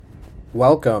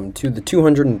Welcome to the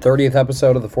 230th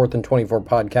episode of the 4th and 24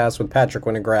 podcast with Patrick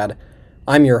Winograd.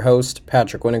 I'm your host,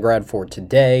 Patrick Winograd, for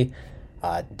today.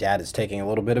 Dad is taking a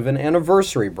little bit of an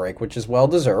anniversary break, which is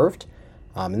well-deserved.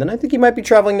 And then I think he might be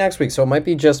traveling next week, so it might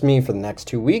be just me for the next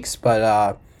 2 weeks.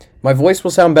 But my voice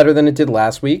will sound better than it did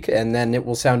last week, and then it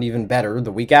will sound even better the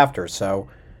week after. So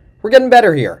we're getting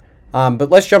better here. But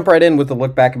let's jump right in with a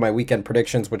look back at my weekend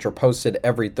predictions, which are posted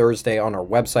every Thursday on our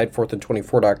website,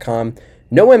 4thand24.com.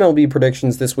 No MLB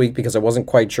predictions this week because I wasn't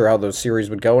quite sure how those series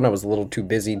would go, and I was a little too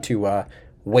busy to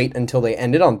wait until they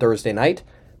ended on Thursday night.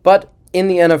 But in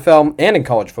the NFL and in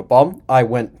college football, I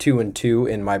went 2-2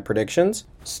 in my predictions.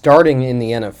 Starting in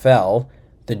the NFL,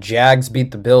 the Jags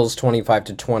beat the Bills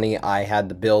 25-20. I had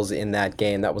the Bills in that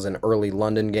game. That was an early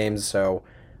London game, so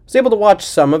I was able to watch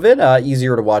some of it.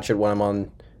 Easier to watch it when I'm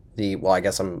on I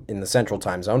guess I'm in the central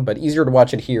time zone, but easier to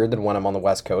watch it here than when I'm on the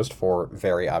West Coast for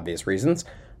very obvious reasons.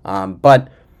 But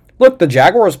look, the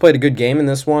Jaguars played a good game in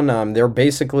this one. They're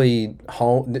basically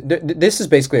home. This is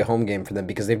basically a home game for them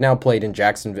because they've now played in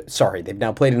they've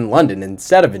now played in London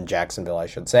instead of in Jacksonville, I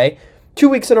should say, 2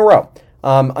 weeks in a row.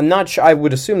 I'm not sure. I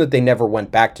would assume that they never went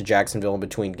back to Jacksonville in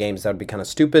between games. That would be kind of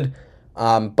stupid.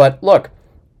 But look,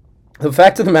 the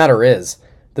fact of the matter is,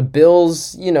 the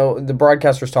Bills, the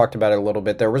broadcasters talked about it a little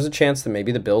bit. There was a chance that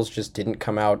maybe the Bills just didn't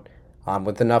come out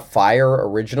with enough fire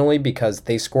originally because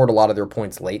they scored a lot of their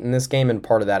points late in this game, and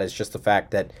part of that is just the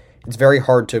fact that it's very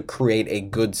hard to create a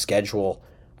good schedule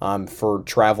for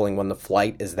traveling when the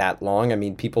flight is that long. I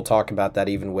mean, people talk about that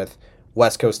even with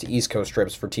West Coast to East Coast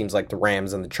trips for teams like the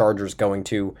Rams and the Chargers going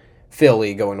to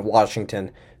Philly, going to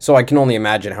Washington. So I can only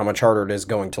imagine how much harder it is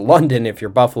going to London if you're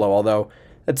Buffalo, although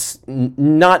it's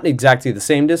not exactly the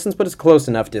same distance, but it's close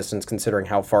enough distance considering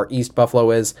how far east Buffalo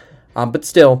is. But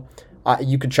still,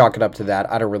 you could chalk it up to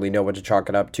that. I don't really know what to chalk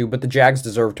it up to, but the Jags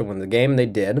deserved to win the game. They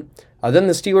did. Then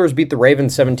the Steelers beat the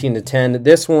Ravens 17-10.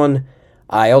 This one,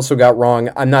 I also got wrong.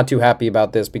 I'm not too happy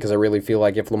about this because I really feel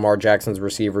like if Lamar Jackson's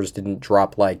receivers didn't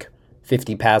drop like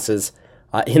 50 passes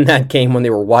in that game when they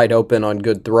were wide open on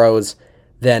good throws,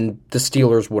 then the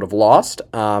Steelers would have lost.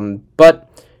 But,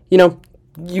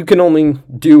 you can only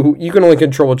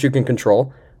control what you can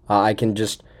control. I can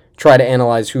just try to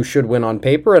analyze who should win on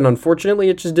paper, and unfortunately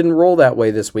it just didn't roll that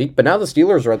way this week. But now the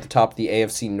Steelers are at the top of the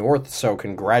AFC North, so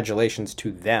congratulations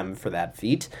to them for that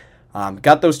feat.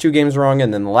 Got those 2 games wrong,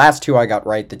 and then the last 2 I got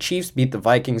right. The Chiefs beat the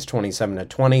Vikings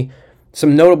 27-20.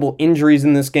 Some notable injuries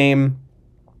in this game.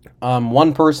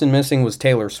 One person missing was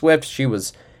Taylor Swift. She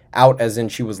was out, as in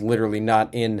she was literally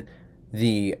not in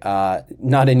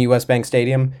US Bank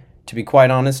Stadium. To be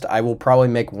quite honest, I will probably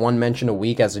make one mention a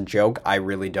week as a joke. I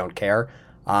really don't care.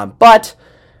 But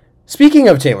speaking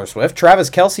of Taylor Swift, Travis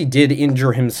Kelce did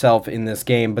injure himself in this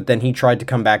game, but then he tried to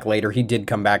come back later. He did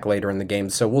come back later in the game,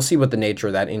 so we'll see what the nature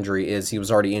of that injury is. He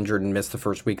was already injured and missed the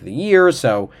first week of the year,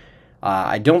 so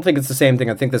I don't think it's the same thing.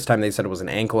 I think this time they said it was an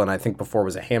ankle, and I think before it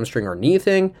was a hamstring or knee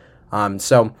thing.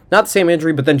 So not the same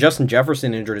injury, but then Justin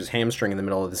Jefferson injured his hamstring in the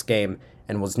middle of this game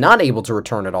and was not able to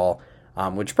return at all,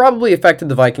 which probably affected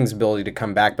the Vikings' ability to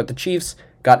come back, but the Chiefs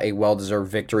got a well-deserved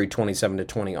victory,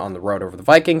 27-20 on the road over the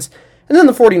Vikings. And then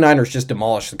the 49ers just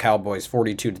demolished the Cowboys,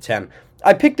 42-10.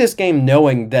 I picked this game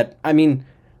knowing that,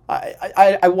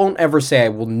 I won't ever say I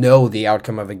will know the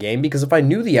outcome of a game, because if I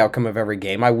knew the outcome of every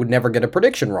game, I would never get a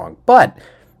prediction wrong. But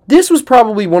this was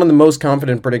probably one of the most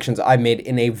confident predictions I made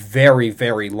in a very,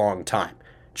 very long time.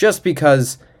 Just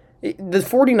because the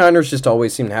 49ers just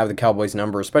always seem to have the Cowboys'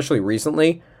 number, especially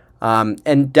recently.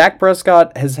 And Dak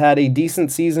Prescott has had a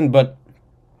decent season, but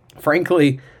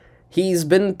frankly, he's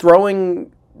been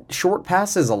throwing short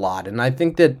passes a lot. And I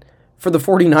think that for the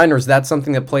 49ers, that's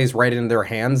something that plays right into their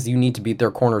hands. You need to beat their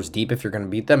corners deep if you're going to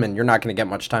beat them, and you're not going to get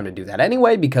much time to do that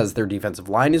anyway because their defensive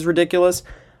line is ridiculous.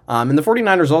 And the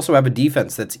 49ers also have a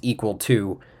defense that's equal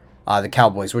to the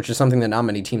Cowboys, which is something that not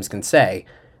many teams can say.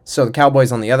 So the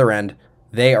Cowboys on the other end,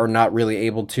 they are not really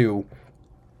able to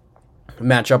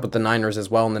match up with the Niners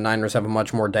as well, and the Niners have a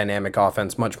much more dynamic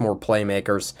offense, much more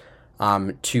playmakers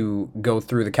to go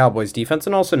through the Cowboys defense,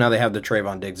 and also now they have the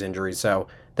Trayvon Diggs injury, so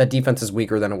that defense is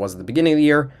weaker than it was at the beginning of the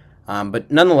year, but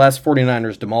nonetheless,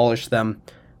 49ers demolished them.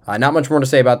 Not much more to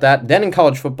say about that. Then in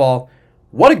college football,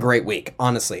 what a great week,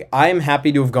 honestly. I am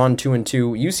happy to have gone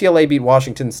 2-2. UCLA beat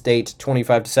Washington State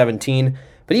 25-17,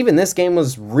 but even this game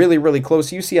was really, really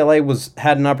close. UCLA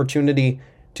had an opportunity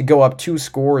to go up 2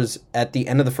 scores at the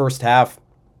end of the first half,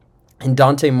 and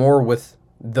Dante Moore, with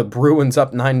the Bruins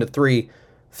up 9-3,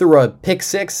 threw a pick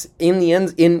six in the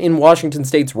end in Washington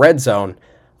State's red zone.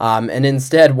 And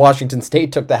instead, Washington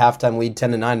State took the halftime lead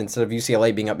 10-9 instead of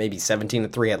UCLA being up maybe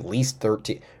 17-3, at least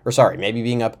 13, or sorry, maybe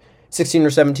being up 16 or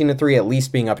 17-3, at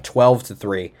least being up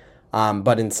 12-3.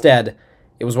 But instead,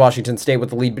 it was Washington State with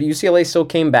the lead. But UCLA still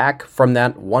came back from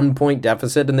that 1-point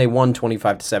deficit, and they won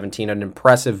 25-17, an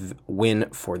impressive win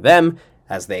for them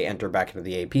as they enter back into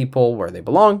the AP poll where they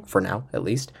belong, for now at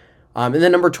least. And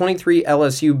then number 23,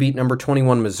 LSU beat number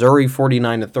 21, Missouri,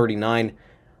 49-39.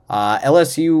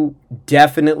 LSU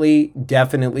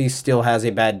definitely still has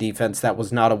a bad defense. That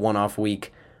was not a one-off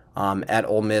week at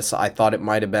Ole Miss. I thought it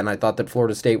might have been. I thought that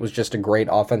Florida State was just a great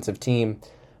offensive team,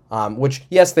 which,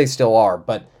 yes, they still are,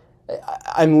 but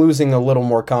I'm losing a little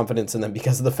more confidence in them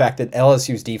because of the fact that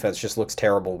LSU's defense just looks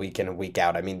terrible week in and week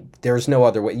out. I mean, there's no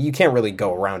other way. You can't really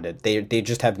go around it. They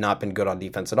just have not been good on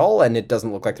defense at all, and it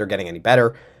doesn't look like they're getting any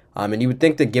better. And you would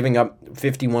think that giving up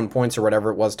 51 points or whatever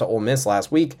it was to Ole Miss last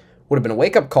week would have been a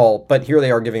wake-up call, but here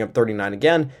they are giving up 39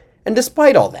 again. And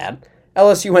despite all that,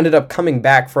 LSU ended up coming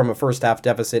back from a first-half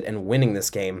deficit and winning this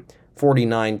game,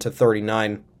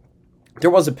 49-39. There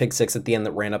was a pick six at the end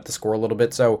that ran up the score a little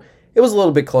bit, so it was a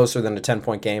little bit closer than a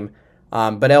 10-point game.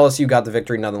 But LSU got the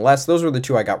victory nonetheless. Those were the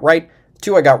two I got right. The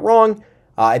two I got wrong,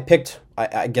 I picked,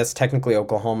 I guess technically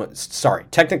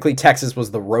technically Texas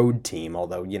was the road team,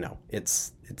 although,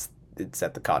 it's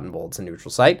at the Cotton Bowl. It's a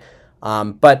neutral site.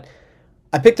 But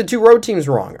I picked the two road teams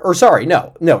wrong.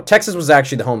 No, Texas was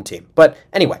actually the home team. But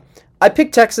anyway, I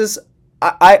picked Texas.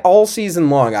 I all season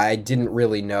long, I didn't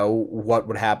really know what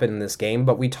would happen in this game,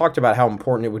 but we talked about how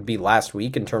important it would be last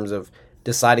week in terms of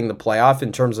deciding the playoff,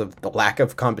 in terms of the lack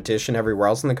of competition everywhere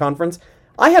else in the conference.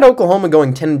 I had Oklahoma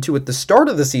going 10-2 at the start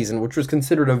of the season, which was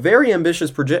considered a very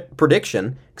ambitious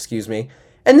prediction,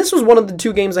 and this was one of the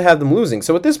two games I had them losing.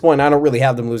 So at this point, I don't really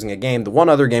have them losing a game. The one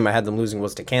other game I had them losing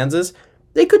was to Kansas.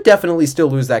 They could definitely still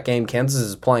lose that game. Kansas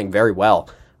is playing very well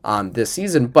this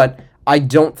season, but I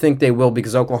don't think they will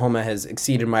because Oklahoma has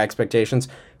exceeded my expectations.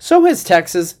 So has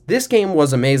Texas. This game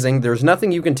was amazing. There's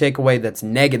nothing you can take away that's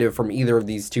negative from either of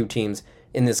these two teams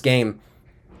in this game,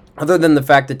 other than the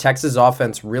fact that Texas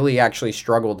offense really actually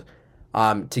struggled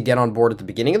to get on board at the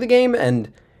beginning of the game.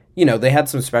 And, they had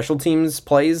some special teams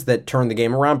plays that turned the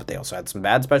game around, but they also had some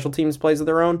bad special teams plays of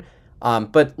their own.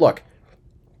 But look,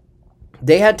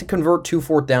 they had to convert 2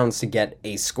 fourth downs to get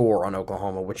a score on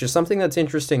Oklahoma, which is something that's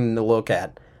interesting to look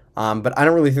at. But I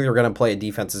don't really think they're going to play a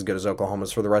defense as good as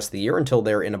Oklahoma's for the rest of the year until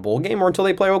they're in a bowl game or until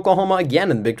they play Oklahoma again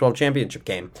in the Big 12 championship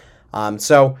game.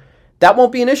 So that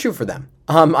won't be an issue for them.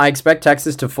 I expect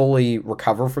Texas to fully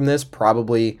recover from this,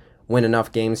 probably win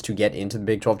enough games to get into the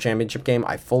Big 12 championship game.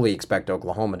 I fully expect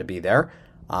Oklahoma to be there.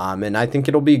 And I think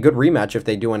it'll be a good rematch if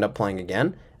they do end up playing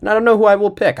again. And I don't know who I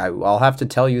will pick. I'll have to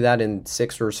tell you that in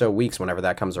 6 or so weeks whenever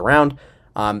that comes around.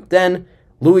 Then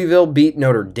Louisville beat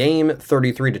Notre Dame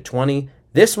 33-20.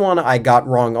 This one I got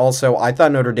wrong also. I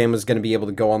thought Notre Dame was going to be able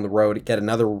to go on the road, get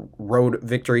another road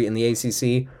victory in the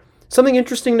ACC. Something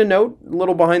interesting to note, a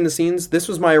little behind the scenes, this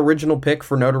was my original pick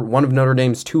for one of Notre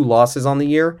Dame's 2 losses on the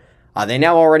year. They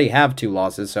now already have 2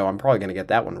 losses, so I'm probably going to get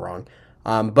that one wrong.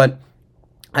 But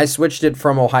I switched it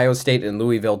from Ohio State and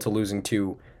Louisville to losing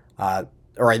to,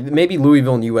 maybe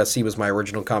Louisville and USC was my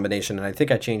original combination, and I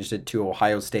think I changed it to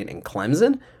Ohio State and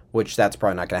Clemson, which that's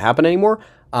probably not going to happen anymore.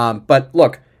 But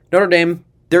look, Notre Dame,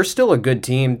 they're still a good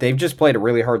team. They've just played a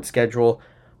really hard schedule.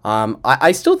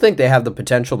 I still think they have the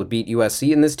potential to beat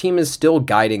USC, and this team is still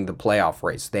guiding the playoff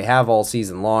race. They have all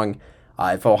season long.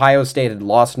 If Ohio State had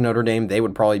lost to Notre Dame, they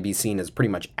would probably be seen as pretty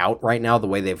much out right now, the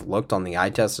way they've looked on the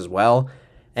eye test as well.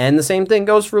 And the same thing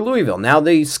goes for Louisville. Now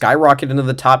they skyrocket into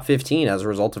the top 15 as a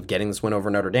result of getting this win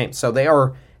over Notre Dame. So they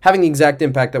are having the exact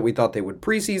impact that we thought they would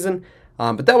preseason.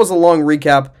 But that was a long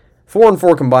recap.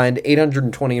 4-4 combined,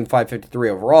 820 and 553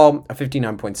 overall, a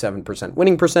 59.7%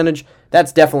 winning percentage.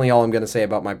 That's definitely all I'm going to say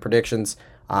about my predictions.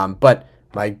 But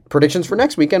my predictions for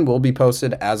next weekend will be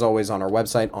posted, as always, on our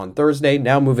website on Thursday.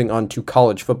 Now moving on to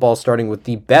college football, starting with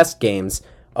the best games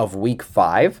of Week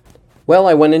 5. Well,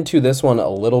 I went into this one a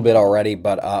little bit already,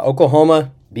 but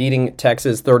Oklahoma beating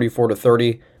Texas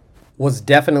 34-30 was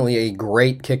definitely a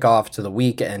great kickoff to the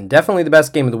week and definitely the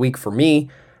best game of the week for me.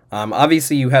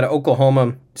 Obviously, you had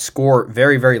Oklahoma score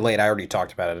very, very late. I already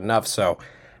talked about it enough, so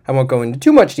I won't go into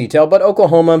too much detail, but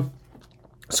Oklahoma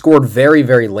scored very,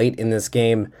 very late in this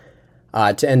game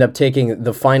to end up taking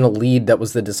the final lead that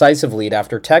was the decisive lead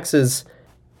after Texas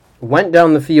went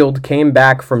down the field, came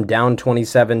back from down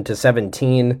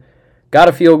 27-17, got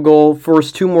a field goal,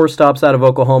 forced 2 more stops out of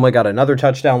Oklahoma, got another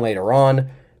touchdown later on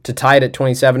to tie it at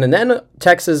 27, and then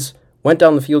Texas went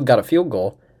down the field, got a field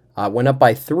goal, went up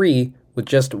by 3 with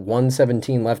just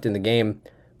 1:17 left in the game.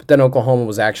 But then Oklahoma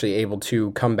was actually able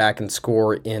to come back and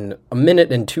score in 1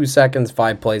 minute and 2 seconds,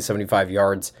 5 plays, 75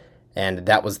 yards. And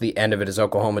that was the end of it as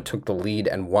Oklahoma took the lead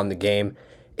and won the game.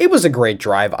 It was a great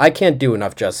drive. I can't do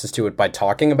enough justice to it by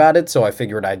talking about it, so I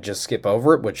figured I'd just skip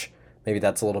over it, which maybe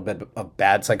that's a little bit of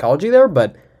bad psychology there,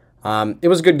 but it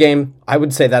was a good game. I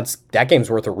would say that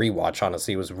game's worth a rewatch,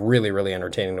 honestly. It was really, really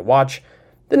entertaining to watch.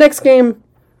 The next game,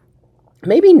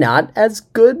 maybe not as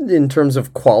good in terms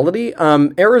of quality.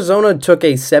 Arizona took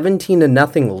a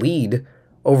 17-0 lead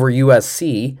over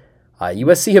USC.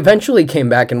 USC eventually came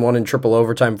back and won in triple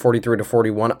overtime,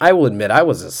 43-41. I will admit I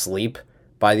was asleep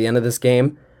by the end of this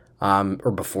game,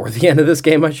 or before the end of this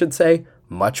game, I should say,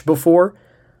 much before,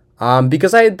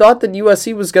 because I had thought that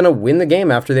USC was going to win the game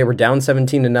after they were down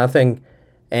 17-0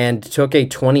 and took a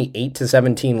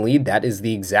 28-17 lead. That is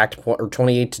the exact point, or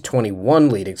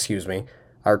 28-21 lead, excuse me,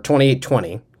 or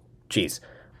 28-20. Jeez.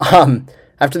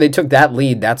 After they took that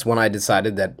lead, that's when I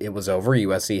decided that it was over.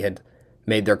 USC had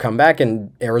made their comeback,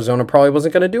 and Arizona probably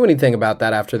wasn't going to do anything about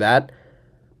that after that.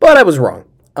 But I was wrong.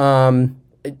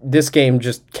 This game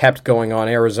just kept going on.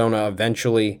 Arizona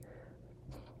eventually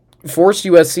forced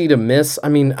USC to miss. I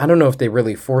mean, I don't know if they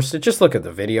really forced it. Just look at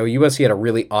the video. USC had a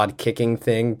really odd kicking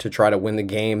thing to try to win the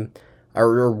game.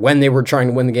 Or when they were trying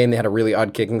to win the game, they had a really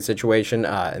odd kicking situation,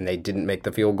 and they didn't make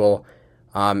the field goal.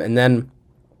 And then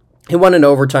it went into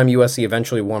overtime. USC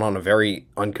eventually won on a very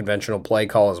unconventional play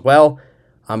call as well.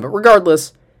 But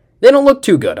regardless, they don't look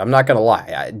too good. I'm not going to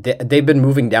lie. They've been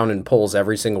moving down in polls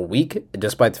every single week,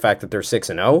 despite the fact that they're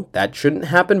 6-0. That shouldn't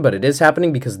happen, but it is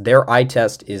happening because their eye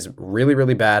test is really,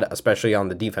 really bad, especially on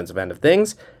the defensive end of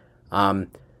things.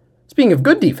 Speaking of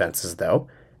good defenses, though,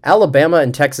 Alabama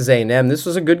and Texas A&M. This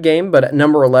was a good game, but at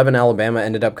number 11, Alabama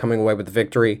ended up coming away with the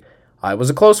victory. It was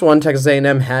a close one. Texas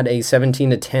A&M had a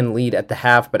 17-10 lead at the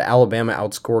half, but Alabama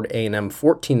outscored A&M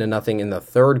 14-0 in the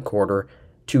third quarter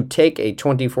to take a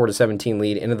 24-17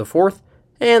 lead into the fourth,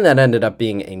 and that ended up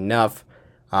being enough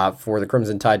for the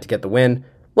Crimson Tide to get the win.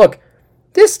 Look,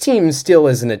 this team still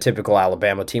isn't a typical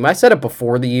Alabama team. I said it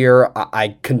before the year.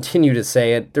 I continue to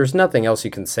say it. There's nothing else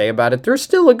you can say about it. They're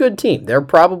still a good team. They're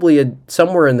probably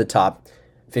somewhere in the top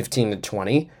 15 to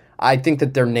 20. I think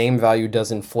that their name value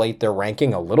does inflate their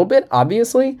ranking a little bit,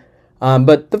 obviously.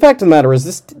 But the fact of the matter is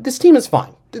this team is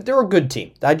fine. They're a good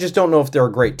team. I just don't know if they're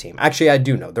a great team. Actually, I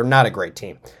do know. They're not a great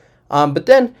team. But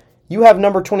then you have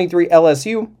number 23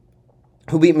 LSU,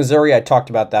 who beat Missouri. I talked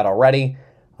about that already.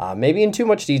 Maybe in too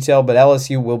much detail, but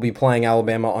LSU will be playing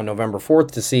Alabama on November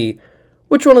 4th to see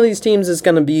which one of these teams is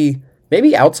going to be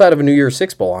maybe outside of a New Year's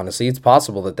Six Bowl, honestly. It's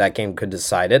possible that game could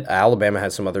decide it. Alabama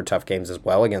has some other tough games as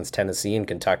well against Tennessee and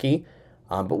Kentucky.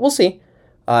 But we'll see.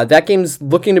 That game's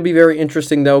looking to be very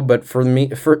interesting, though. But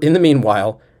in the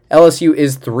meanwhile, LSU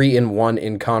is 3-1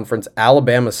 in conference.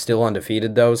 Alabama's still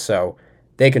undefeated, though, so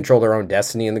they control their own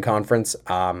destiny in the conference.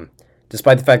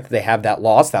 Despite the fact that they have that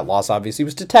loss obviously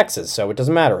was to Texas, so it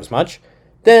doesn't matter as much.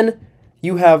 Then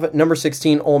you have number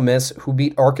 16 Ole Miss, who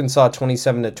beat Arkansas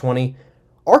 27-20.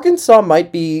 Arkansas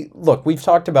might be, look, we've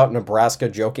talked about Nebraska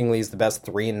jokingly as the best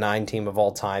 3-9 team of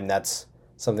all time. That's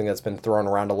something that's been thrown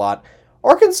around a lot.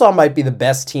 Arkansas might be the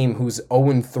best team who's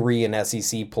 0-3 in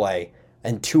SEC play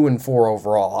and 2-4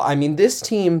 overall. I mean, this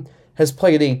team has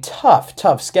played a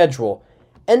tough schedule,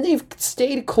 and they've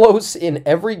stayed close in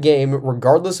every game,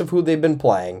 regardless of who they've been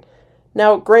playing.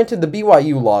 Now, granted, the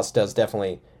BYU loss does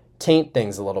definitely taint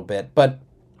things a little bit, but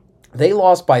they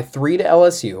lost by 3 to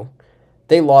LSU.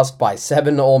 They lost by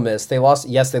 7 to Ole Miss. They lost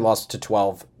to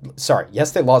 12.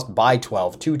 Yes, they lost by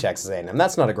 12 to Texas A&M.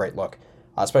 That's not a great look,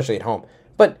 especially at home.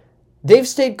 But they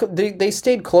stayed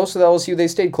close with LSU. They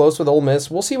stayed close with Ole Miss.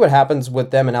 We'll see what happens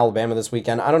with them in Alabama this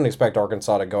weekend. I don't expect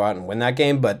Arkansas to go out and win that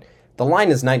game, but the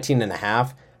line is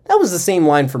 19.5. That was the same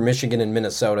line for Michigan and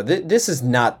Minnesota. That is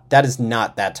not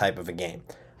that type of a game.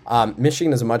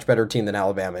 Michigan is a much better team than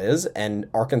Alabama is, and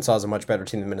Arkansas is a much better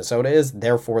team than Minnesota is.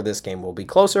 Therefore, this game will be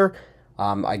closer.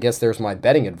 I guess there's my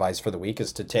betting advice for the week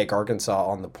is to take Arkansas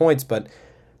on the points, but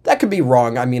that could be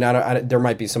wrong. I mean, there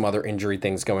might be some other injury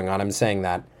things going on. I'm saying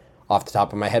that off the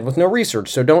top of my head with no research,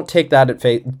 so don't take that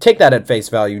at face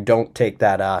value. Don't take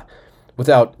that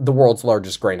without the world's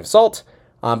largest grain of salt.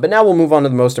 But now we'll move on to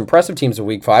the most impressive teams of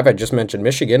Week 5. I just mentioned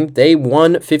Michigan. They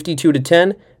won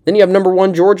 52-10. Then you have number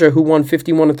 1 Georgia, who won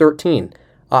 51-13.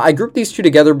 I grouped these two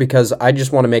together because I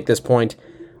just want to make this point.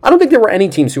 I don't think there were any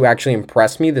teams who actually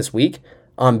impressed me this week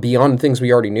beyond things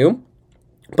we already knew.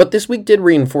 But this week did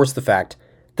reinforce the fact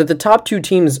that the top 2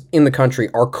 teams in the country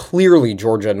are clearly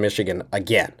Georgia and Michigan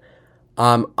again.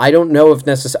 I don't know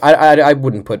if I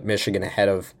wouldn't put Michigan ahead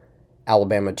of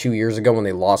Alabama 2 years ago when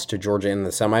they lost to Georgia in the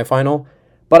semifinal.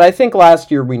 But I think last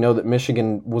year we know that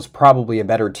Michigan was probably a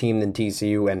better team than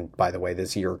TCU, and by the way,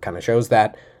 this year kind of shows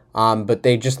that. But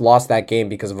they just lost that game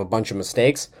because of a bunch of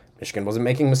mistakes. Michigan wasn't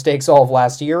making mistakes all of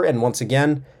last year, and once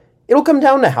again, it'll come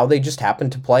down to how they just happen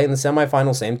to play in the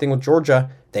semifinal. Same thing with Georgia.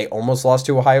 They almost lost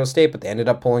to Ohio State, but they ended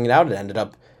up pulling it out. It ended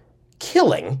up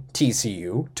killing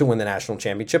TCU to win the national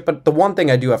championship. But the one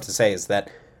thing I do have to say is that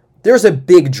there's a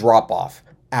big drop-off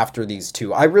after these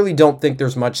two. I really don't think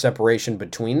there's much separation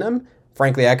between them.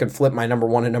 Frankly, I could flip my number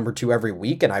 1 and number 2 every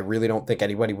week, and I really don't think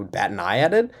anybody would bat an eye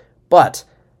at it. But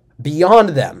beyond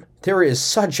them, there is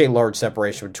such a large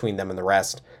separation between them and the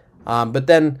rest. But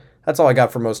then, that's all I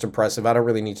got for most impressive. I don't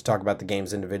really need to talk about the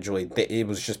games individually. It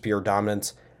was just pure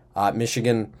dominance.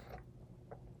 Michigan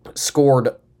scored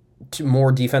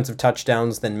more defensive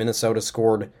touchdowns than Minnesota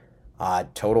scored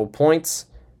total points.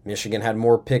 Michigan had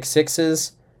more pick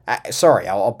sixes.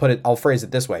 I'll phrase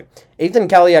it this way. Ethan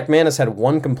Kaliak-Manis had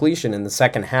 1 completion in the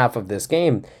second half of this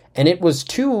game, and it was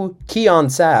to Keon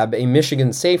Sabb, a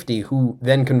Michigan safety, who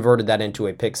then converted that into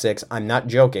a pick six. I'm not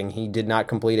joking. He did not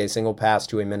complete a single pass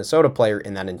to a Minnesota player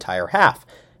in that entire half.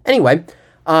 Anyway,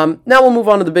 now we'll move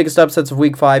on to the biggest upsets of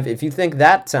Week 5. If you think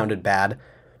that sounded bad,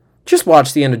 just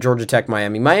watch the end of Georgia Tech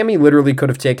Miami. Miami literally could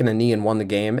have taken a knee and won the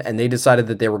game, and they decided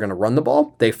that they were going to run the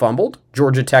ball. They fumbled.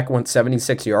 Georgia Tech went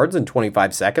 76 yards in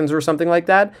 25 seconds or something like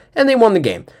that, and they won the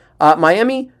game.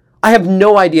 Miami, I have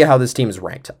no idea how this team is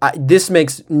ranked. This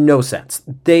makes no sense.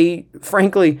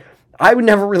 Frankly, I would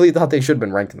never really thought they should have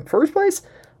been ranked in the first place,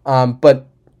 but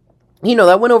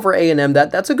that went over A&M.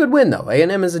 That's a good win, though.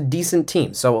 A&M is a decent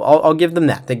team, so I'll give them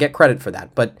that. They get credit for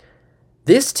that, but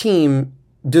this team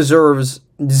deserves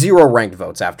 0 ranked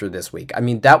votes after this week. I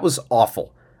mean, that was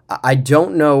awful. I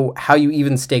don't know how you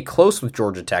even stay close with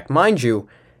Georgia Tech. Mind you,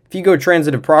 if you go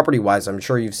transitive property-wise, I'm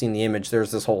sure you've seen the image.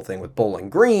 There's this whole thing with Bowling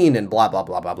Green and blah, blah,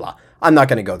 blah, blah, blah. I'm not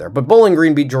going to go there. But Bowling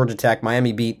Green beat Georgia Tech.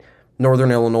 Miami beat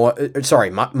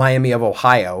Miami of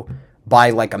Ohio by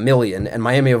like 1 million. And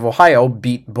Miami of Ohio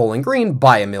beat Bowling Green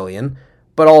by 1 million.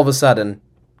 But all of a sudden,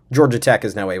 Georgia Tech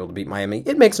is now able to beat Miami.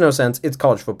 It makes no sense. It's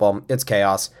college football. It's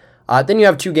chaos. Then you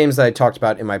have 2 games that I talked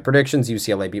about in my predictions.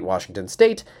 UCLA beat Washington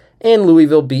State, and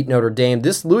Louisville beat Notre Dame.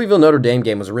 This Louisville-Notre Dame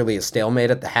game was really a stalemate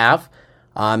at the half.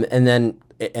 I mean it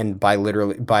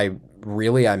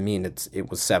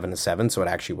was 7-7, so it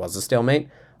actually was a stalemate.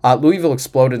 Louisville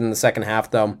exploded in the second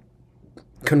half, though,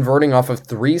 converting off of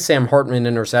 3 Sam Hartman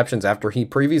interceptions after he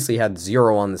previously had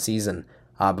 0 on the season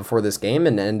before this game,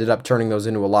 and ended up turning those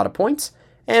into a lot of points,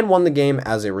 and won the game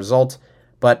as a result.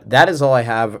 But that is all I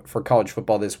have for college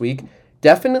football this week.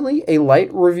 Definitely a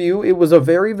light review. It was a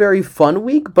very, very fun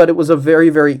week, but it was a very,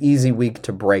 very easy week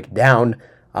to break down.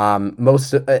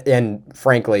 And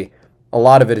frankly, a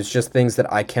lot of it is just things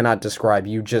that I cannot describe.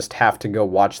 You just have to go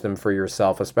watch them for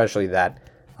yourself, especially that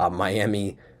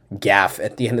Miami gaffe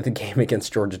at the end of the game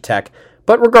against Georgia Tech.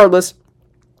 But regardless,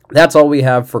 that's all we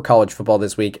have for college football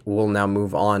this week. We'll now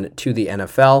move on to the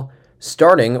NFL,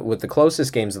 starting with the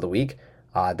closest games of the week.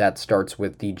 That starts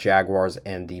with the Jaguars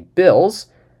and the Bills.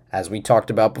 As we talked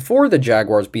about before, the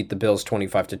Jaguars beat the Bills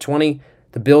 25-20.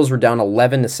 The Bills were down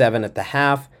 11-7 at the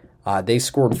half. They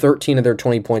scored 13 of their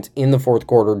 20 points in the fourth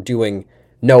quarter doing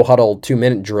no-huddle,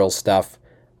 2-minute drill stuff.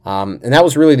 And that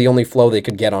was really the only flow they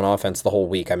could get on offense the whole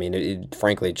week. I mean,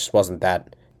 frankly, it just wasn't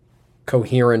that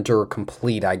coherent or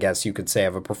complete, I guess you could say,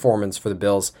 of a performance for the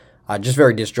Bills. Just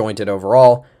very disjointed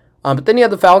overall. But then you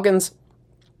have the Falcons.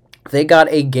 They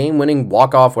got a game-winning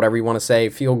walk-off, whatever you want to say,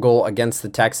 field goal against the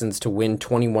Texans to win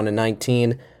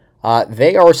 21-19.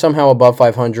 They are somehow above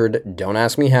 500. Don't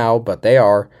ask me how, but they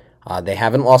are. They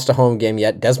haven't lost a home game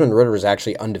yet. Desmond Ridder is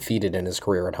actually undefeated in his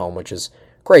career at home, which is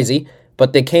crazy.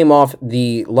 But they came off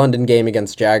the London game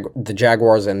against the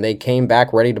Jaguars, and they came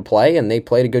back ready to play, and they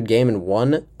played a good game and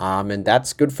won, and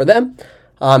that's good for them.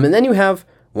 And then you have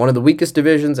one of the weakest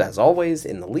divisions, as always,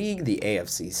 in the league, the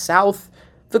AFC South.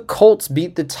 The Colts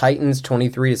beat the Titans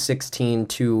 23-16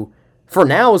 to, for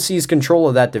now, seize control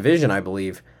of that division, I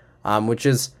believe, which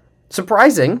is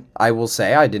surprising, I will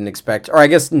say. I didn't expect, or I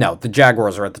guess, no, the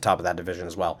Jaguars are at the top of that division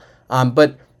as well.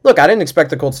 But look, I didn't expect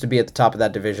the Colts to be at the top of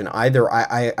that division either.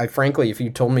 I frankly, if you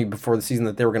told me before the season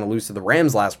that they were going to lose to the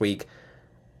Rams last week,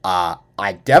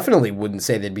 I definitely wouldn't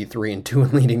say they'd be 3-2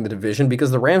 and leading the division,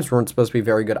 because the Rams weren't supposed to be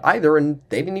very good either, and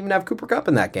they didn't even have Cooper Kupp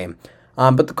in that game.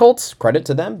 But the Colts, credit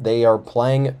to them, they are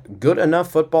playing good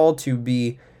enough football to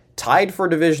be tied for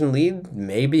division lead.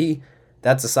 Maybe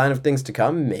that's a sign of things to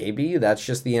come. Maybe that's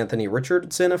just the Anthony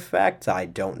Richardson effect. I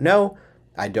don't know.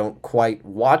 I don't quite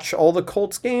watch all the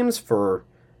Colts games for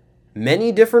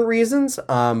many different reasons.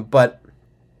 But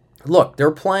look,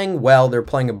 they're playing well. They're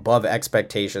playing above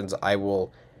expectations. I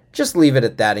will just leave it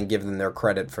at that and give them their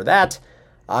credit for that.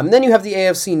 Then you have the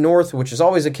AFC North, which is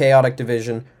always a chaotic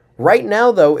division. Right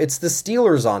now, though, it's the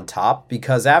Steelers on top,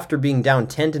 because after being down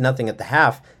 10-0 at the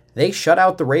half, they shut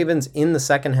out the Ravens in the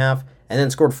second half and then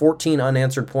scored 14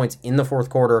 unanswered points in the fourth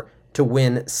quarter to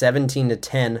win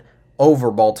 17-10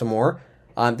 over Baltimore.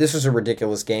 This was a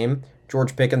ridiculous game.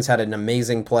 George Pickens had an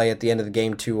amazing play at the end of the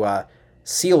game to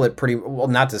seal it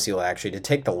not to seal it actually, to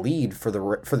take the lead for the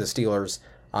Steelers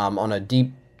on a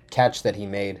deep catch that he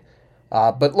made.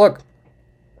 But look,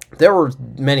 there were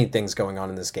many things going on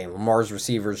in this game. Lamar's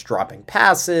receivers dropping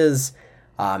passes,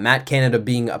 Matt Canada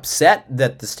being upset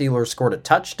that the Steelers scored a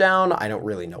touchdown. I don't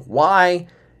really know why.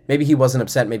 Maybe he wasn't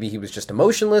upset, maybe he was just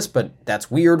emotionless, but that's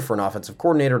weird for an offensive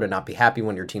coordinator to not be happy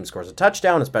when your team scores a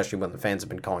touchdown, especially when the fans have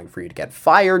been calling for you to get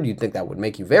fired. You'd think that would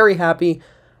make you very happy.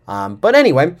 But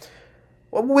anyway,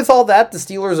 with all that, the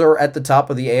Steelers are at the top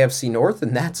of the AFC North,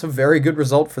 and that's a very good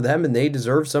result for them, and they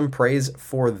deserve some praise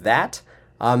for that.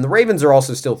 The Ravens are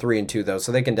also still 3-2, though,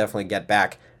 so they can definitely get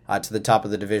back to the top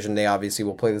of the division. They obviously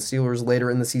will play the Steelers later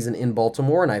in the season in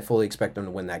Baltimore, and I fully expect them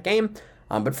to win that game.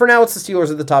 But for now, it's the Steelers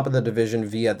at the top of the division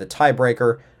via the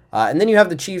tiebreaker. And then you have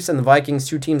the Chiefs and the Vikings,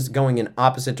 two teams going in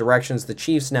opposite directions. The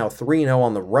Chiefs now 3-0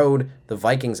 on the road. The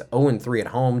Vikings 0-3 at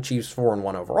home. Chiefs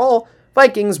 4-1 overall.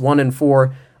 Vikings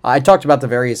 1-4. I talked about the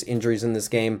various injuries in this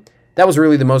game. That was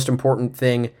really the most important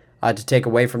thing to take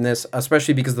away from this,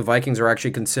 especially because the Vikings are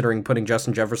actually considering putting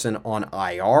Justin Jefferson on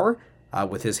IR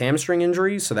with his hamstring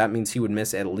injury. So that means he would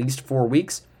miss at least 4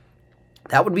 weeks.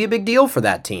 That would be a big deal for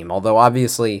that team, although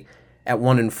obviously at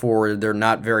 1-4, they're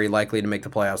not very likely to make the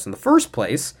playoffs in the first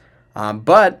place.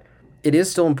 But it is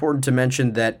still important to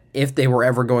mention that if they were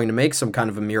ever going to make some kind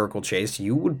of a miracle chase,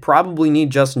 you would probably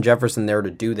need Justin Jefferson there to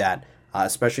do that,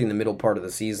 especially in the middle part of the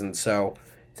season. So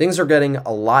things are getting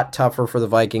a lot tougher for the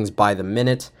Vikings by the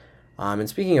minute. And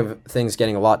speaking of things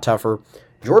getting a lot tougher,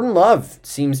 Jordan Love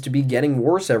seems to be getting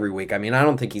worse every week. I mean, I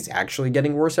don't think he's actually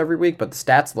getting worse every week, but the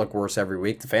stats look worse every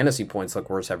week. The fantasy points look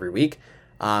worse every week.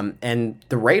 And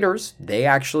the Raiders, they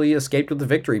actually escaped with the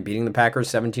victory, beating the Packers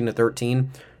 17-13.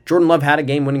 Jordan Love had a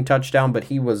game-winning touchdown, but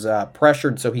he was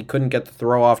pressured, so he couldn't get the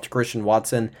throw off to Christian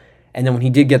Watson. And then when he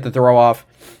did get the throw off,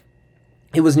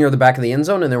 it was near the back of the end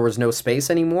zone, and there was no space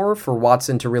anymore for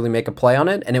Watson to really make a play on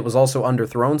it. And it was also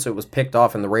underthrown, so it was picked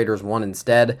off, and the Raiders won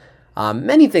instead.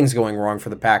 Many things going wrong for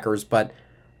the Packers, but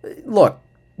look,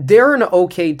 they're an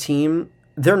okay team.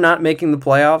 They're not making the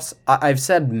playoffs. I've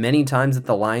said many times that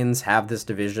the Lions have this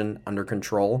division under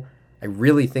control. I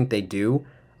really think they do.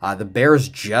 The Bears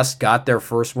just got their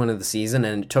first win of the season,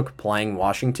 and it took playing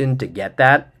Washington to get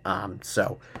that. And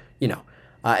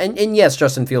yes,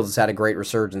 Justin Fields has had a great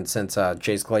resurgence since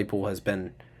Chase Claypool has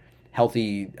been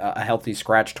a healthy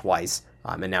scratch twice,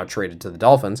 and now traded to the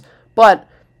Dolphins. But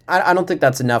I don't think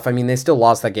that's enough. I mean, they still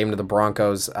lost that game to the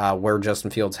Broncos, where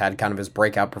Justin Fields had kind of his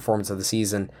breakout performance of the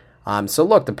season. So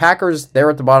look, the Packers, they're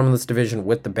at the bottom of this division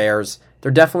with the Bears.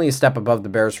 They're definitely a step above the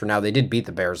Bears for now. They did beat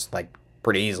the Bears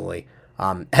pretty easily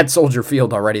at Soldier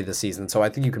Field already this season, so I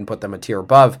think you can put them a tier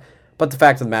above. But the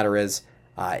fact of the matter is,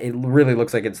 it really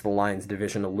looks like it's the Lions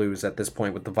division to lose at this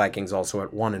point, with the Vikings also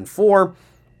at 1-4.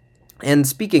 And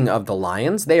speaking of the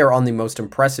Lions, they are on the most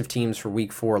impressive teams for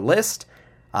Week 4 list.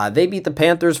 They beat the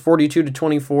Panthers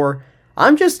 42-24.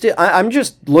 I'm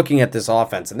just looking at this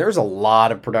offense, and there's a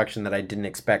lot of production that I didn't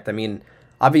expect. I mean,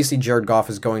 obviously Jared Goff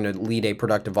is going to lead a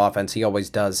productive offense. He always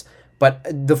does.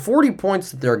 But the 40 points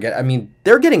that they're getting, I mean,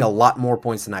 they're getting a lot more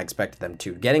points than I expected them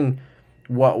to. Getting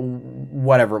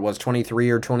whatever it was, 23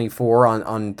 or 24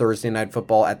 on Thursday Night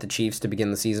Football at the Chiefs to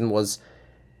begin the season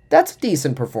that's a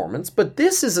decent performance. But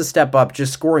this is a step up,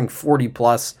 just scoring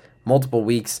 40-plus multiple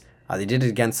weeks. They did it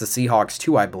against the Seahawks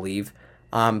too, I believe.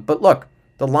 But look,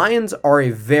 the Lions are a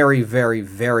very, very,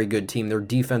 very good team. Their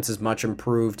defense is much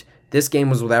improved. This game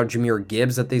was without Jahmyr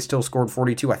Gibbs that they still scored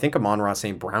 42. I think Amon-Ra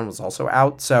St. Brown was also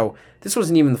out. So this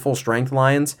wasn't even the full strength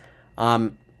Lions.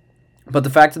 But the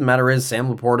fact of the matter is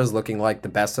Sam Laporta is looking like the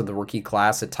best of the rookie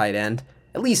class at tight end,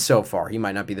 at least so far. He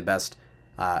might not be the best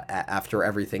after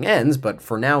everything ends, but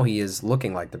for now he is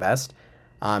looking like the best.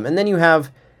 And then you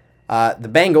have the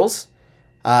Bengals.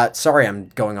 Sorry I'm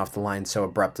going off the line so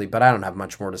abruptly, but I don't have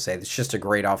much more to say. It's just a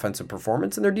great offensive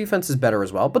performance, and their defense is better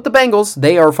as well. But the Bengals,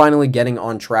 they are finally getting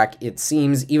on track, it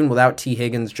seems. Even without T.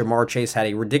 Higgins, Jamar Chase had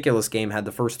a ridiculous game, had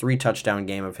the first 3-touchdown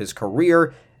game of his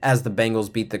career as the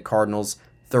Bengals beat the Cardinals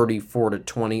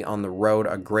 34-20 on the road.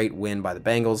 A great win by the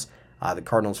Bengals. The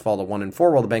Cardinals fall to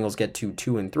 1-4, while the Bengals get to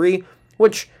 2-3,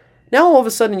 which now all of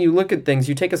a sudden you look at things,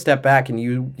 you take a step back, and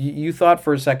you thought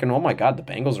for a second, oh my God, the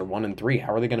Bengals are 1-3.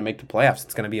 How are they going to make the playoffs?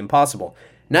 It's going to be impossible.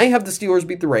 Now you have the Steelers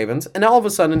beat the Ravens, and all of a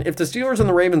sudden, if the Steelers and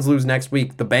the Ravens lose next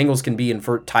week, the Bengals can be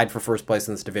tied for first place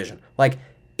in this division.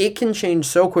 It can change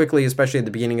so quickly, especially at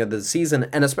the beginning of the season,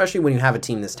 and especially when you have a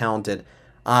team this talented.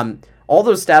 All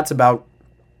those stats about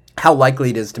how likely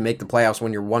it is to make the playoffs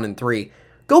when you're 1-3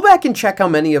 Go back and check how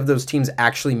many of those teams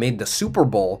actually made the Super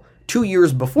Bowl 2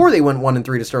 years before they went 1-3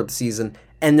 to start the season,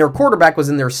 and their quarterback was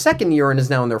in their second year and is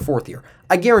now in their fourth year.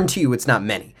 I guarantee you it's not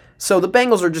many. So the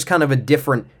Bengals are just kind of a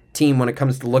different team when it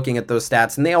comes to looking at those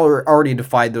stats, and they already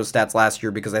defied those stats last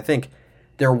year because I think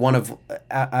they're one of,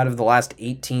 out of the last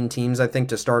 18 teams, I think,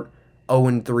 to start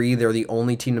 0-3, they're the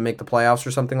only team to make the playoffs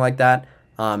or something like that.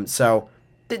 So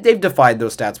they've defied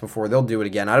those stats before. They'll do it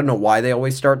again. I don't know why they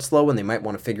always start slow, and they might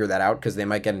want to figure that out because they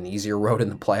might get an easier road in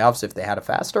the playoffs if they had a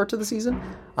fast start to the season.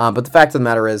 But the fact of the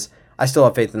matter is, I still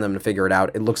have faith in them to figure it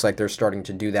out. It looks like they're starting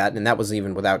to do that, and that was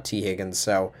even without T. Higgins.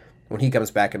 So when he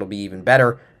comes back, it'll be even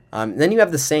better. Then you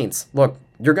have the Saints. Look,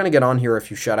 you're going to get on here if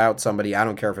you shut out somebody. I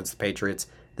don't care if it's the Patriots.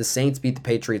 The Saints beat the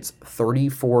Patriots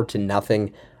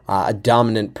 34-0. A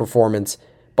dominant performance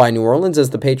by New Orleans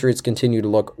as the Patriots continue to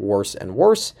look worse and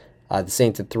worse. The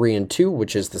Saints at 3-2,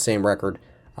 which is the same record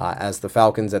as the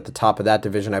Falcons at the top of that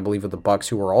division, I believe, with the Bucks,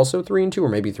 who are also 3-2, or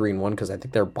maybe 3-1, because I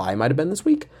think their bye might have been this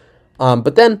week.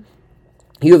 But then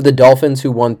you have the Dolphins,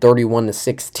 who won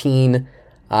 31-16.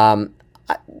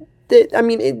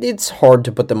 It's hard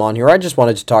to put them on here. I just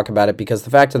wanted to talk about it because the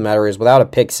fact of the matter is, without a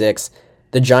pick six,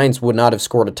 the Giants would not have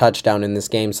scored a touchdown in this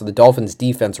game, so the Dolphins'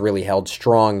 defense really held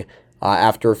strong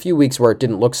after a few weeks where it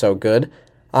didn't look so good.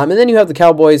 And then you have the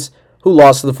Cowboys, who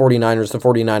lost to the 49ers. The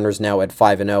 49ers now at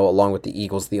 5-0, along with the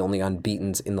Eagles, the only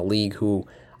unbeatens in the league, who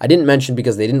I didn't mention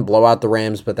because they didn't blow out the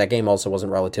Rams, but that game also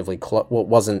wasn't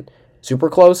wasn't super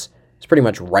close. It's pretty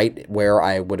much right where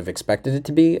I would have expected it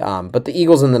to be. But the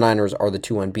Eagles and the Niners are the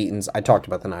two unbeatens. I talked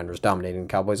about the Niners dominating the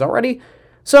Cowboys already.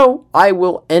 So I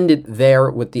will end it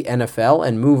there with the NFL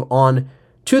and move on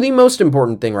to the most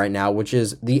important thing right now, which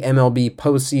is the MLB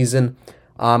postseason.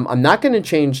 I'm not going to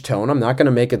change tone. I'm not going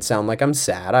to make it sound like I'm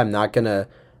sad. I'm not going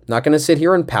to sit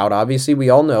here and pout. Obviously,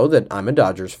 we all know that I'm a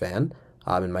Dodgers fan,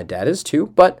 and my dad is too.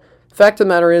 But the fact of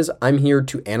the matter is, I'm here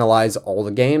to analyze all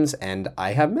the games, and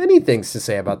I have many things to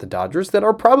say about the Dodgers that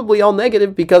are probably all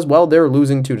negative because, well, they're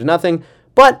losing 2-0.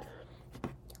 But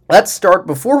let's start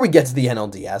before we get to the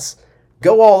NLDS.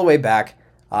 Go all the way back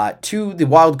to the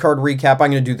wild card recap.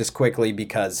 I'm going to do this quickly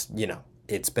because,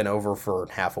 it's been over for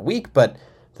half a week, but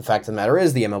the fact of the matter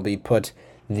is the MLB put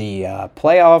the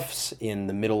playoffs in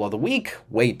the middle of the week.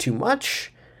 Way too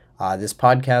much. This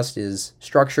podcast is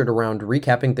structured around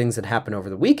recapping things that happen over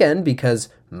the weekend because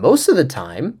most of the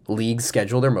time, leagues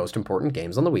schedule their most important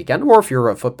games on the weekend, or if you're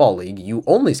a football league, you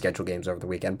only schedule games over the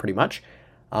weekend pretty much.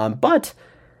 But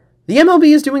the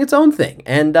MLB is doing its own thing,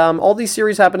 and all these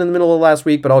series happened in the middle of last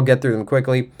week, but I'll get through them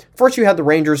quickly. First, you had the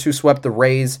Rangers, who swept the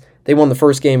Rays. They won the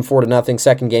first game 4-0,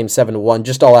 second game 7-1,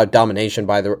 just all-out domination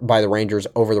by the Rangers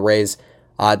over the Rays.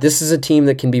 This is a team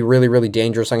that can be really, really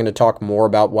dangerous. I'm going to talk more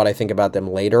about what I think about them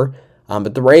later.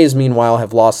 But the Rays, meanwhile,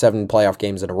 have lost 7 playoff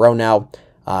games in a row now.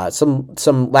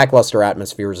 Some lackluster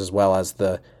atmospheres as well as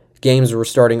the games were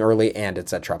starting early, and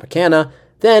it's at Tropicana.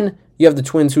 Then you have the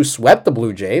Twins, who swept the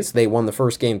Blue Jays. They won the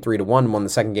first game 3-1, won the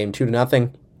second game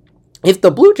 2-0. If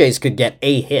the Blue Jays could get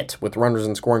a hit with runners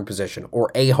in scoring position or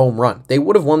a home run, they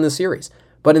would have won the series.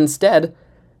 But instead,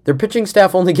 their pitching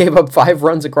staff only gave up 5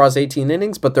 runs across 18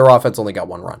 innings, but their offense only got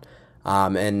 1 run.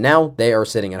 And now they are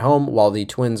sitting at home while the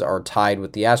Twins are tied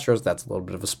with the Astros. That's a little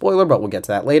bit of a spoiler, but we'll get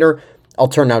to that later. I'll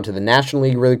turn now to the National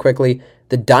League really quickly.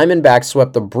 The Diamondbacks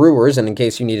swept the Brewers, and in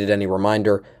case you needed any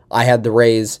reminder, I had the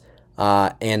Rays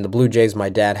and the Blue Jays. My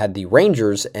dad had the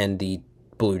Rangers and the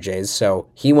Blue Jays, so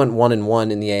he went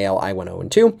 1-1 in the AL, I went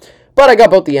 0-2. But I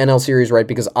got both the NL series right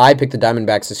because I picked the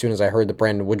Diamondbacks as soon as I heard that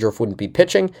Brandon Woodruff wouldn't be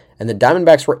pitching, and the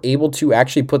Diamondbacks were able to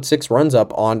actually put 6 runs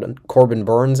up on Corbin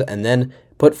Burns and then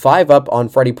put 5 up on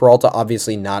Freddie Peralta,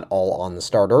 obviously not all on the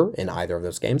starter in either of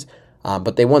those games.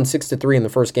 But they won 6-3 in the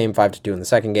first game, 5-2 in the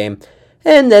second game,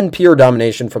 and then pure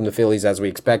domination from the Phillies as we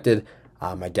expected.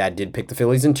 My dad did pick the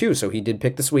Phillies in 2, so he did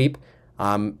pick the sweep.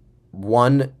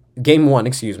 Game 1,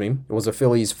 it was a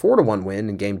Phillies 4-1 win,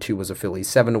 and Game 2 was a Phillies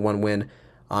 7-1 win.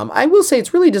 I will say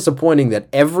it's really disappointing that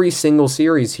every single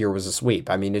series here was a sweep.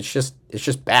 I mean, it's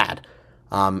just bad.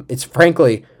 It's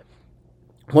frankly,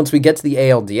 once we get to the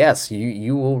ALDS,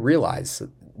 you will realize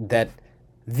that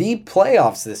the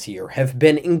playoffs this year have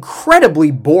been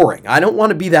incredibly boring. I don't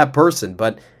want to be that person,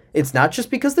 but it's not just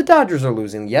because the Dodgers are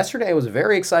losing. Yesterday, I was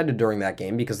very excited during that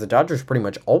game because the Dodgers pretty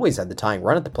much always had the tying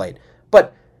run at the plate.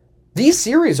 But these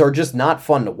series are just not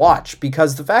fun to watch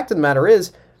because the fact of the matter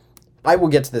is, I will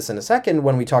get to this in a second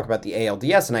when we talk about the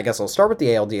ALDS, and I guess I'll start with the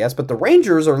ALDS, but the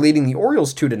Rangers are leading the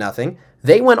Orioles 2-0.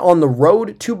 They went on the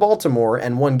road to Baltimore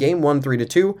and won Game 1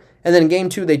 3-2, and then in Game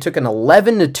 2 they took an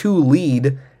 11-2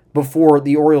 lead before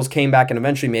the Orioles came back and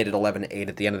eventually made it 11-8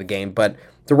 at the end of the game, but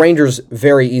the Rangers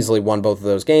very easily won both of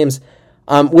those games,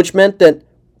 which meant that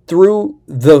through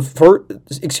through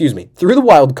the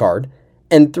wild card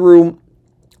and through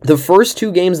the first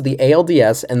 2 games of the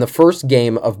ALDS and the first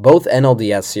game of both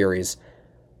NLDS series,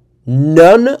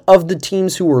 none of the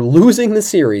teams who were losing the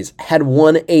series had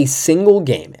won a single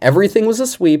game. Everything was a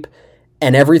sweep,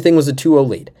 and everything was a 2-0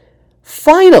 lead.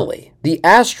 Finally, the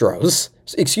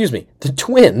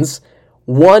Twins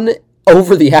won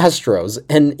over the Astros,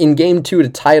 and in Game 2 to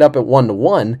tie it up at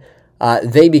 1-1,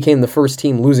 they became the first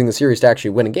team losing the series to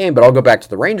actually win a game. But I'll go back to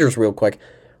the Rangers real quick.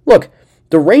 Look,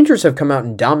 the Rangers have come out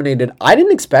and dominated. I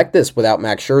didn't expect this without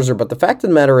Max Scherzer, but the fact of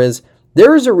the matter is,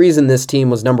 there is a reason this team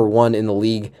was number 1 in the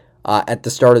league at the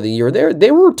start of the year.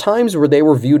 There were times where they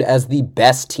were viewed as the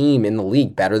best team in the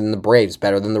league, better than the Braves,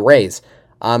 better than the Rays.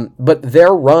 But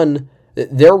the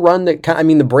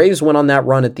Braves went on that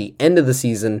run at the end of the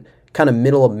season, kind of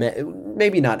middle of May,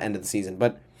 maybe not end of the season,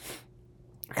 but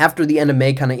after the end of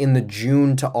May, kind of in the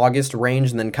June to August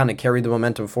range, and then kind of carried the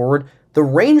momentum forward. The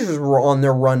Rangers were on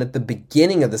their run at the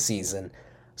beginning of the season,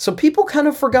 so people kind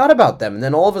of forgot about them. And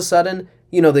then all of a sudden,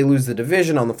 they lose the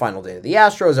division on the final day of the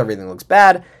Astros, everything looks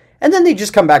bad, and then they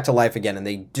just come back to life again, and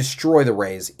they destroy the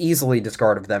Rays, easily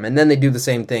discard of them, and then they do the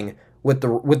same thing with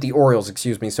the Orioles,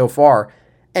 so far.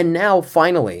 And now,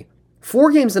 finally,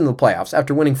 4 games into the playoffs,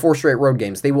 after winning 4 straight road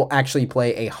games, they will actually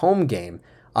play a home game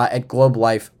at Globe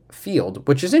Life Field,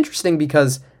 which is interesting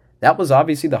because that was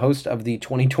obviously the host of the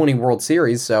 2020 World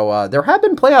Series, so there have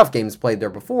been playoff games played there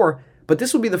before, but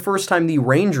this will be the first time the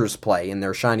Rangers play in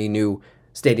their shiny new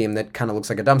stadium that kind of looks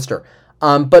like a dumpster.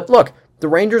 But look, the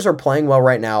Rangers are playing well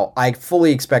right now. I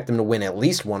fully expect them to win at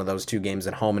least one of those 2 games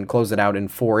at home and close it out in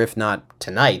 4, if not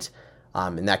tonight,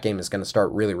 and that game is going to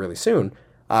start really, really soon.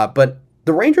 But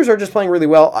the Rangers are just playing really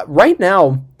well. Right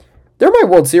now, they're my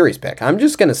World Series pick. I'm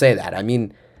just going to say that. I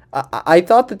mean, I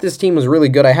thought that this team was really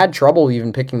good. I had trouble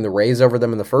even picking the Rays over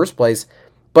them in the first place,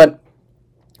 but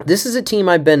this is a team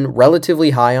I've been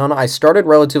relatively high on. I started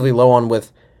relatively low on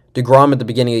with DeGrom at the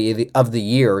beginning of the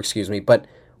year, but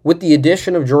with the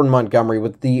addition of Jordan Montgomery,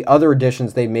 with the other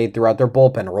additions they've made throughout their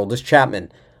bullpen, Aroldis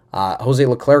Chapman, Jose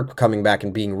Leclerc coming back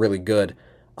and being really good,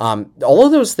 all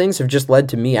of those things have just led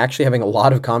to me actually having a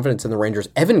lot of confidence in the Rangers.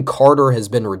 Evan Carter has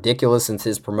been ridiculous since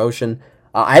his promotion.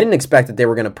 I didn't expect that they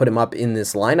were going to put him up in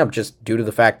this lineup just due to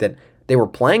the fact that they were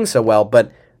playing so well, but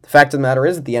the fact of the matter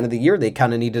is, at the end of the year, they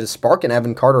kind of needed a spark, and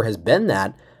Evan Carter has been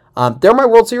that. They're my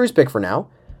World Series pick for now,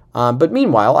 but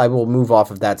meanwhile, I will move off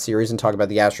of that series and talk about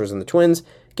the Astros and the Twins.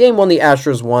 Game 1, the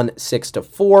Astros won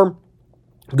 6-4.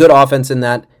 Good offense in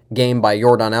that game by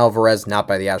Yordan Alvarez, not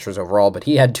by the Astros overall, but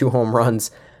he had 2 home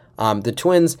runs. The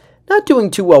Twins not doing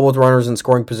too well with runners in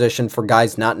scoring position for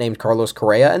guys not named Carlos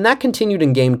Correa, and that continued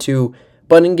in Game 2.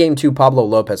 But in Game 2, Pablo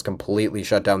Lopez completely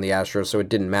shut down the Astros, so it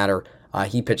didn't matter.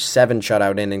 He pitched 7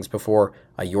 shutout innings before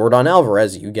Yordan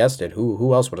Alvarez, you guessed it,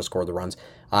 who else would have scored the runs,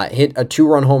 hit a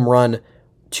 2-run home run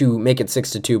to make it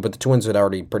 6-2, but the Twins had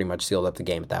already pretty much sealed up the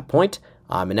game at that point.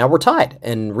 And now we're tied.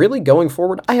 And really, going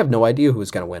forward, I have no idea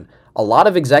who's going to win. A lot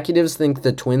of executives think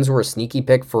the Twins were a sneaky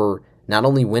pick for not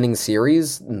only winning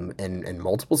series and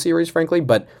multiple series, frankly,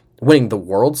 but winning the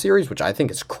World Series, which I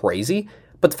think is crazy.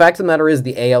 But the fact of the matter is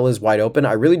the AL is wide open.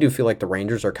 I really do feel like the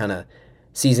Rangers are kind of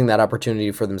seizing that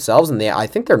opportunity for themselves, and I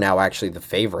think they're now actually the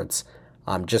favorites,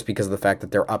 just because of the fact that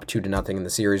they're up 2-0 in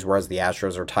the series, whereas the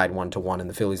Astros are tied 1-1, and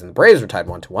the Phillies and the Braves are tied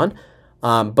 1-1.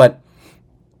 But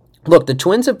look, the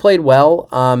Twins have played well.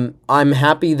 I'm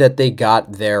happy that they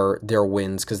got their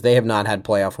wins, because they have not had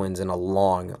playoff wins in a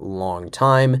long, long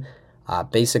time.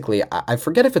 Basically, I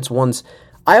forget if it's once.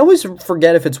 I always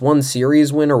forget if it's one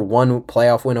series win or one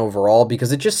playoff win overall,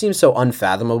 because it just seems so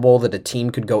unfathomable that a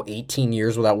team could go 18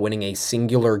 years without winning a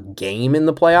singular game in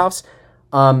the playoffs.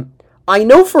 I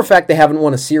know for a fact they haven't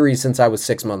won a series since I was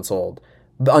 6 months old,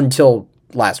 until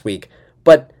last week,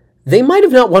 but they might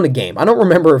have not won a game. I don't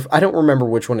remember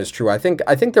which one is true. I think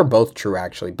they're both true,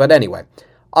 actually. But anyway,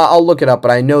 I'll look it up,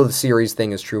 but I know the series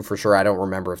thing is true for sure. I don't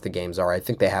remember if the games are. I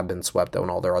think they have been swept, though, in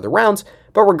all their other rounds.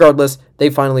 But regardless, they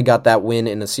finally got that win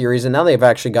in a series, and now they've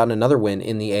actually gotten another win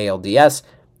in the ALDS,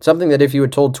 something that if you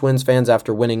had told Twins fans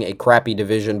after winning a crappy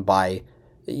division by,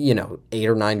 8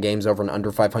 or 9 games over an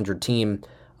under 500 team,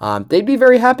 they'd be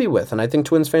very happy with. And I think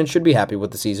Twins fans should be happy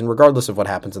with the season, regardless of what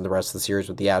happens in the rest of the series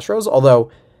with the Astros. Although,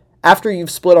 after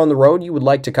you've split on the road, you would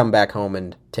like to come back home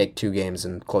and take 2 games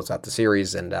and close out the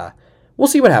series, and we'll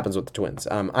see what happens with the Twins.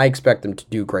 I expect them to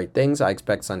do great things. I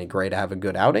expect Sonny Gray to have a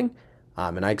good outing.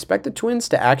 And I expect the Twins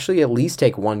to actually at least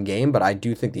take 1 game, but I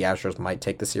do think the Astros might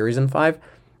take the series in 5.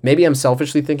 Maybe I'm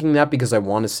selfishly thinking that because I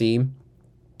want to see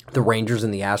the Rangers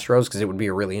and the Astros, because it would be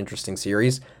a really interesting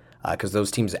series, because those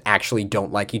teams actually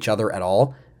don't like each other at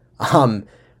all.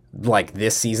 like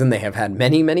this season, they have had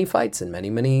many, many fights and many,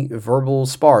 many verbal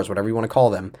spars, whatever you want to call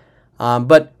them.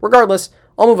 But regardless,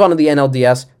 I'll move on to the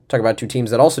NLDS, talk about two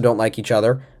teams that also don't like each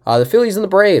other. The Phillies and the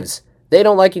Braves, they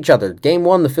don't like each other. Game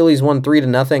 1, the Phillies won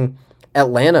 3-0.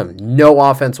 Atlanta, no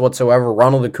offense whatsoever.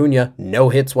 Ronald Acuna, no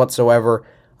hits whatsoever.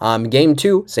 Game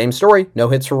 2, same story, no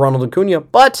hits for Ronald Acuna,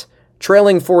 but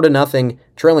trailing 4-0,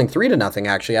 trailing 3-0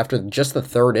 actually, after just the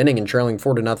third inning and trailing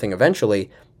 4-0 eventually,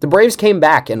 the Braves came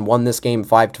back and won this game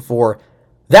 5-4.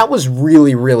 That was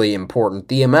really, really important.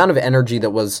 The amount of energy that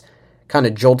was kind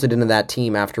of jolted into that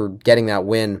team after getting that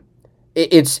win,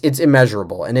 it's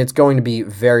immeasurable, and it's going to be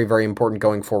very, very important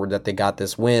going forward that they got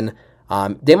this win.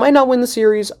 They might not win the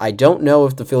series. I don't know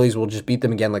if the Phillies will just beat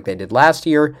them again like they did last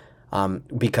year,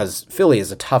 because Philly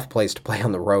is a tough place to play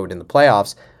on the road in the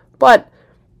playoffs. But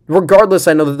regardless,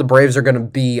 I know that the Braves are going to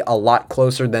be a lot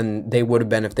closer than they would have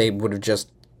been if they would have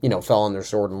just, fell on their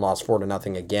sword and lost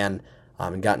 4-0 again,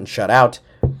 and gotten shut out.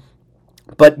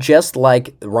 But just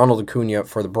like Ronald Acuna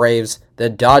for the Braves, the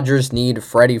Dodgers need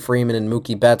Freddie Freeman and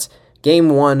Mookie Betts. Game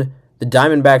 1, the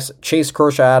Diamondbacks chased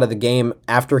Kershaw out of the game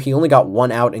after he only got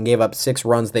 1 out and gave up 6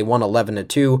 runs. They won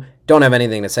 11-2. Don't have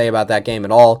anything to say about that game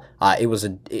at all. It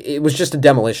was just a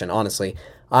demolition, honestly.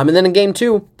 And then in Game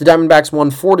 2, the Diamondbacks won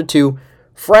 4-2.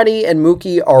 Freddie and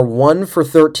Mookie are 1 for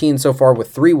 13 so far with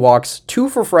 3 walks, 2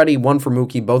 for Freddie, 1 for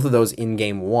Mookie, both of those in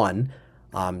Game 1.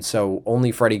 So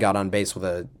only Freddie got on base with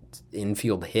a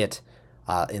infield hit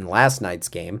in last night's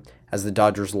game, as the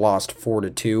Dodgers lost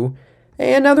 4-2.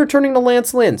 And now they're turning to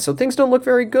Lance Lynn, so things don't look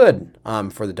very good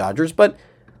for the Dodgers. But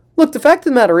look, the fact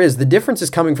of the matter is the difference is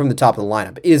coming from the top of the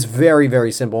lineup. It is very,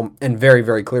 very simple and very,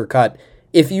 very clear-cut.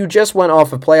 If you just went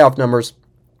off of playoff numbers,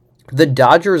 the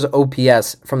Dodgers'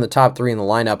 OPS from the top 3 in the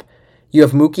lineup, you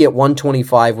have Mookie at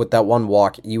 125 with that 1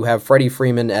 walk. You have Freddie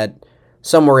Freeman at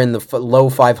somewhere in the low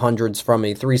 500s from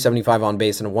a 375 on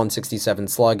base and a 167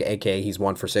 slug, aka he's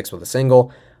 1 for 6 with a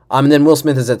single. And then Will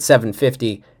Smith is at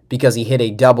 750 because he hit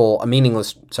a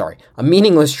meaningless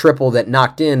triple that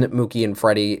knocked in Mookie and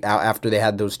Freddie after they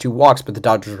had those 2 walks, but the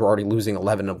Dodgers were already losing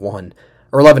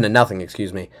 11-0,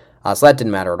 excuse me. So that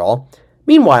didn't matter at all.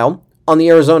 Meanwhile, on the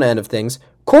Arizona end of things,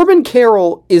 Corbin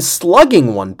Carroll is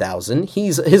slugging 1,000.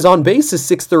 His on base is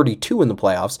 632 in the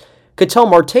playoffs. Ketel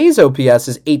Marte's OPS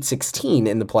is 816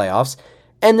 in the playoffs.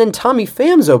 And then Tommy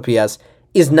Pham's OPS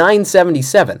is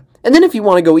 977. And then if you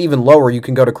want to go even lower, you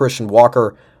can go to Christian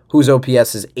Walker, whose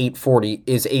OPS is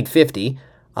 850.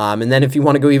 And then if you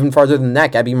want to go even farther than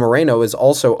that, Gabby Moreno is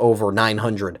also over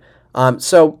 900.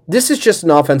 So this is just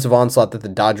an offensive onslaught that the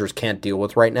Dodgers can't deal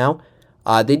with right now.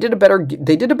 They did a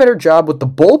better job with the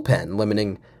bullpen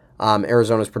limiting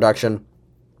Arizona's production.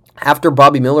 After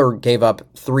Bobby Miller gave up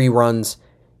 3 runs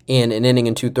in an inning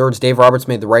and 2/3, Dave Roberts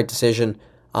made the right decision,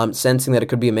 sensing that it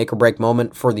could be a make-or-break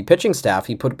moment for the pitching staff.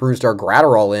 He put Brusdar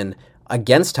Graterol in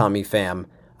against Tommy Pham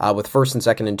with first and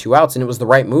second and 2 outs, and it was the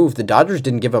right move. The Dodgers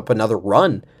didn't give up another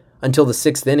run until the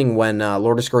 6th inning when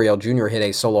Lourdes Gurriel Jr. hit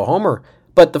a solo homer.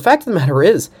 But the fact of the matter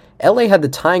is, LA had the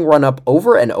tying run up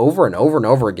over and over and over and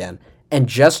over again, and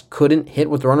just couldn't hit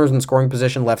with runners in scoring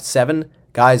position, left 7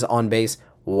 guys on base,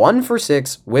 1 for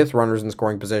 6 with runners in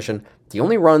scoring position. The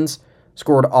only runs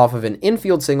scored off of an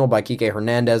infield single by Kike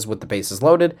Hernandez with the bases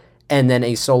loaded, and then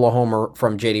a solo homer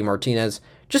from JD Martinez.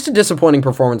 Just a disappointing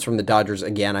performance from the Dodgers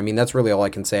again. I mean, that's really all I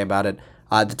can say about it.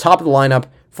 The top of the lineup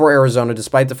for Arizona,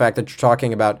 despite the fact that you're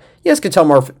talking about, yes, Ketel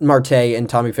Marte and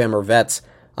Tommy Pham are vets,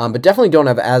 but definitely don't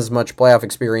have as much playoff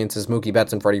experience as Mookie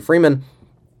Betts and Freddie Freeman.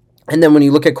 And then when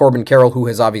you look at Corbin Carroll, who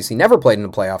has obviously never played in a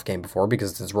playoff game before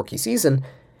because it's his rookie season,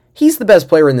 he's the best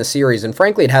player in the series, and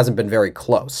frankly, it hasn't been very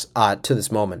close to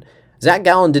this moment. Zach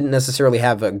Gallen didn't necessarily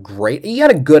have he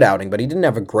had a good outing, but he didn't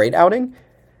have a great outing.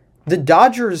 The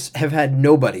Dodgers have had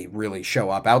nobody really show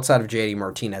up outside of JD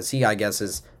Martinez. He, I guess,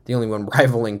 is the only one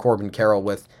rivaling Corbin Carroll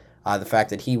with the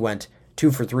fact that he went 2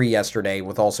 for 3 yesterday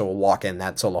with also a walk in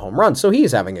that solo home run, so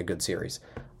he's having a good series.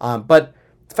 But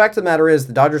the fact of the matter is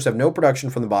the Dodgers have no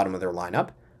production from the bottom of their lineup.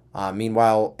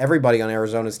 Meanwhile, everybody on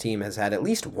Arizona's team has had at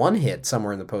least 1 hit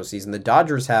somewhere in the postseason. The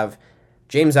Dodgers have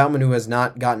James Outman, who has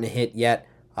not gotten a hit yet.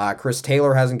 Chris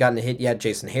Taylor hasn't gotten a hit yet.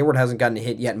 Jason Hayward hasn't gotten a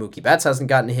hit yet. Mookie Betts hasn't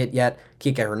gotten a hit yet.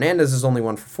 Kike Hernandez is only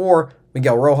 1 for 4.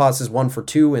 Miguel Rojas is 1 for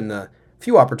 2 in the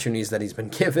few opportunities that he's been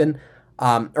given.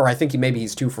 Or I think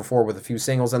he's 2 for 4 with a few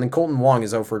singles. And then Colton Wong is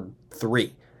 0 for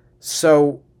 3.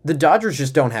 So the Dodgers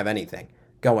just don't have anything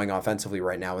going offensively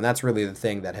right now, and that's really the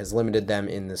thing that has limited them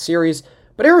in the series.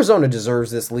 But Arizona deserves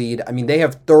this lead. I mean, they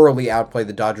have thoroughly outplayed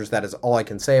the Dodgers. That is all I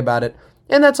can say about it,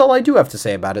 and that's all I do have to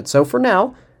say about it. So for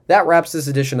now, that wraps this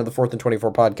edition of the 4th and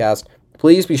 24 podcast.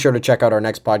 please be sure to check out our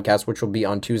next podcast, which will be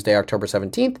on Tuesday, October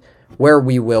 17th, where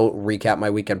we will recap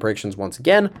my weekend predictions once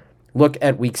again, look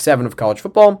at Week 7 of college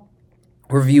football,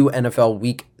 review NFL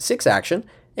Week 6 action,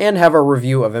 and have a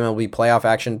review of MLB playoff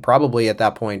action. Probably at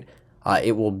that point,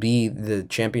 it will be the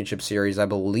championship series. I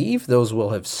believe those will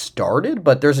have started,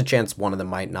 but there's a chance one of them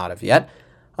might not have yet.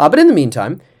 But in the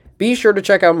meantime, be sure to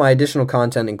check out my additional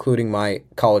content, including our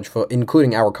college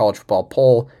football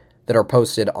poll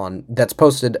that's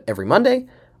posted every Monday.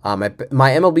 My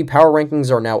MLB power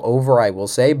rankings are now over, I will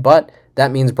say, but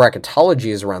that means bracketology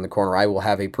is around the corner. I will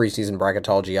have a preseason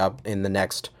bracketology up in the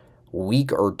next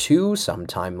week or two,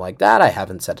 sometime like that. I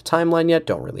haven't set a timeline yet,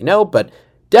 don't really know, but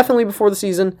definitely before the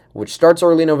season, which starts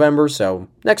early November, so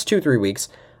next 2-3 weeks.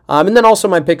 And then also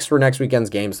my picks for next weekend's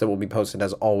games that will be posted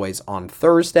as always on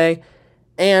Thursday.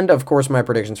 And of course my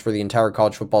predictions for the entire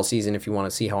college football season if you want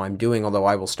to see how I'm doing, although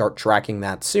I will start tracking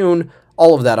that soon.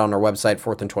 All of that on our website,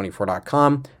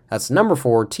 4thand24.com. That's the number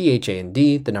 4, THAND,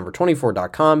 the number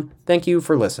 24.com. Thank you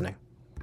for listening.